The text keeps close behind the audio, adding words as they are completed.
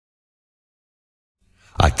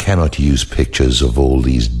cannot use pictures of all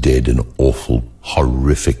these dead and awful,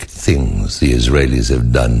 horrific things the Israelis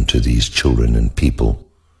have done to these children and people,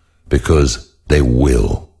 because they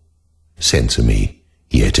will censor me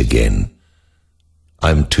yet again.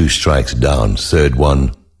 I'm 2 strikes down, third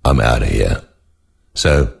one, I'm out of here.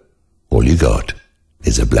 So, all you got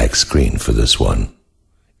is a black screen for this one.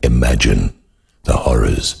 Imagine the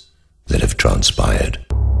horrors that have transpired.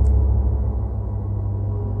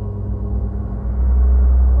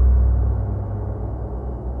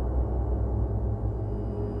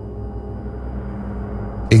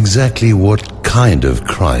 Exactly what kind of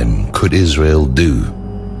crime could Israel do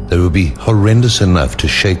that would be horrendous enough to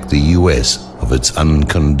shake the US of its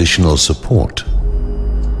unconditional support?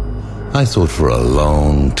 I thought for a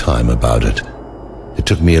long time about it. It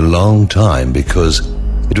took me a long time because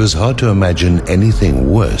it was hard to imagine anything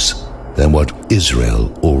worse than what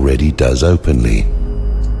Israel already does openly.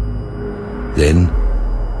 Then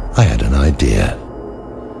I had an idea.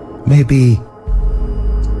 Maybe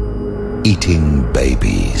eating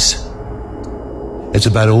babies. It's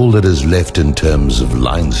about all that is left in terms of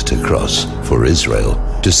lines to cross for Israel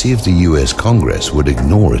to see if the US Congress would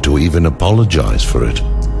ignore it or even apologize for it.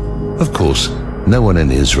 Of course, no one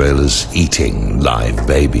in Israel is eating live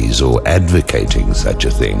babies or advocating such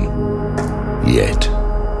a thing. Yet.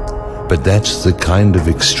 But that's the kind of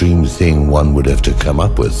extreme thing one would have to come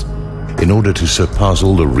up with in order to surpass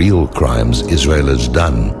all the real crimes Israel has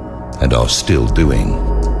done and are still doing.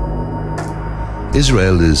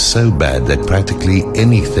 Israel is so bad that practically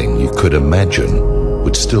anything you could imagine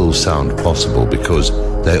would still sound possible because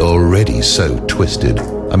they're already so twisted.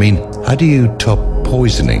 I mean, how do you top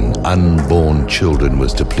poisoning unborn children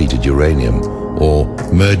with depleted uranium, or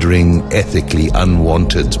murdering ethically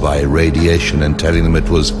unwanteds by radiation and telling them it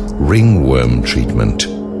was ringworm treatment?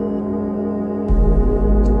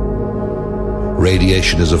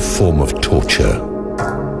 Radiation is a form of torture.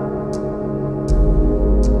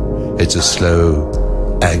 It's a slow,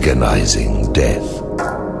 agonizing death.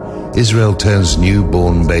 Israel turns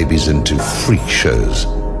newborn babies into freak shows,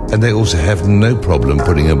 and they also have no problem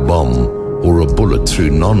putting a bomb or a bullet through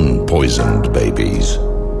non-poisoned babies.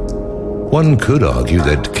 One could argue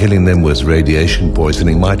that killing them with radiation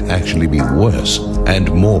poisoning might actually be worse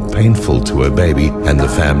and more painful to a baby and the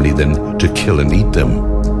family than to kill and eat them.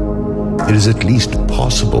 It is at least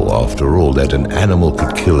possible, after all, that an animal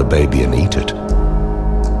could kill a baby and eat it.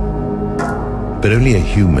 But only a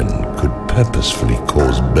human could purposefully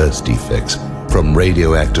cause birth defects from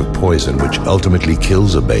radioactive poison which ultimately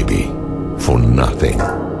kills a baby for nothing.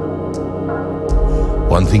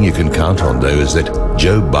 One thing you can count on, though, is that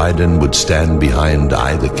Joe Biden would stand behind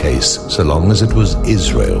either case so long as it was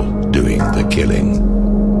Israel doing the killing.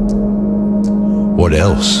 What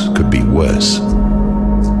else could be worse?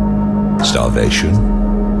 Starvation?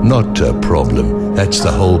 Not a problem. That's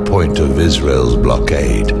the whole point of Israel's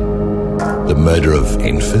blockade. The murder of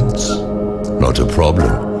infants? Not a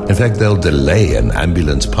problem. In fact, they'll delay an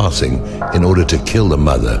ambulance passing in order to kill the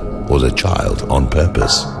mother or the child on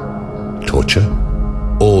purpose. Torture?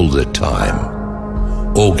 All the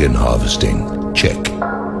time. Organ harvesting? Check.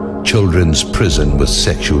 Children's prison with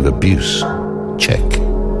sexual abuse? Check.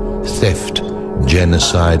 Theft,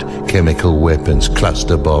 genocide, chemical weapons,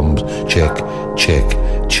 cluster bombs? Check, check,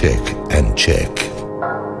 check, and check.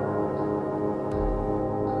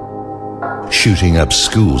 Shooting up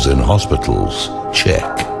schools and hospitals? Check.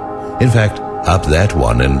 In fact, up that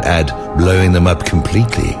one and add blowing them up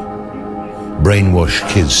completely. Brainwash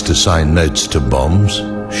kids to sign notes to bombs?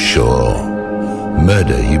 Sure.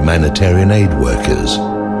 Murder humanitarian aid workers?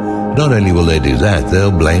 Not only will they do that,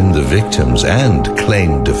 they'll blame the victims and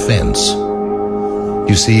claim defense.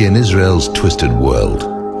 You see, in Israel's twisted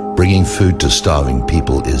world, bringing food to starving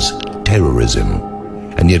people is terrorism.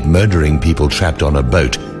 And yet murdering people trapped on a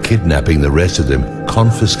boat, kidnapping the rest of them,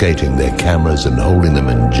 confiscating their cameras and holding them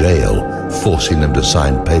in jail, forcing them to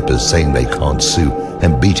sign papers saying they can't sue,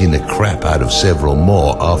 and beating the crap out of several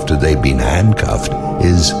more after they've been handcuffed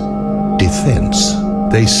is defense.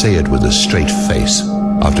 They say it with a straight face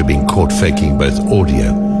after being caught faking both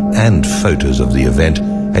audio and photos of the event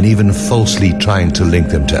and even falsely trying to link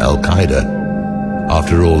them to Al-Qaeda.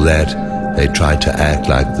 After all that, they tried to act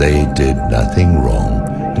like they did nothing wrong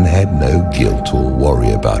and had no guilt or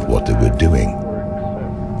worry about what they were doing.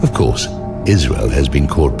 Of course, Israel has been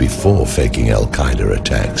caught before faking Al-Qaeda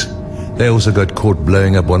attacks. They also got caught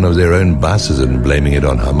blowing up one of their own buses and blaming it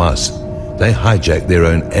on Hamas. They hijacked their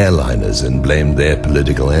own airliners and blamed their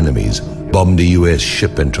political enemies, bombed a US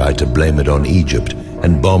ship and tried to blame it on Egypt,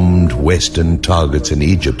 and bombed Western targets in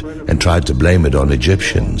Egypt and tried to blame it on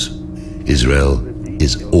Egyptians. Israel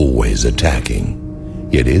is always attacking.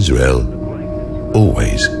 Yet Israel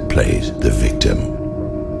always plays the victim.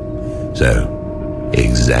 So,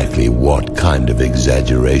 exactly what kind of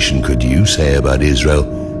exaggeration could you say about Israel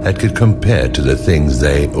that could compare to the things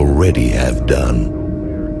they already have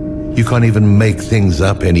done? You can't even make things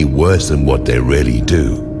up any worse than what they really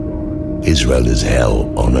do. Israel is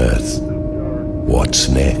hell on earth. What's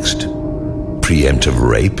next? Preemptive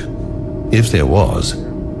rape? If there was,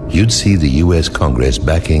 you'd see the US Congress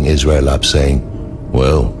backing Israel up saying,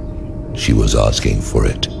 well, she was asking for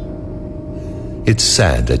it. It's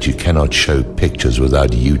sad that you cannot show pictures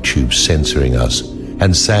without YouTube censoring us,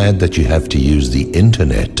 and sad that you have to use the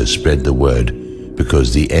internet to spread the word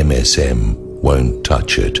because the MSM won't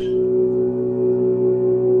touch it.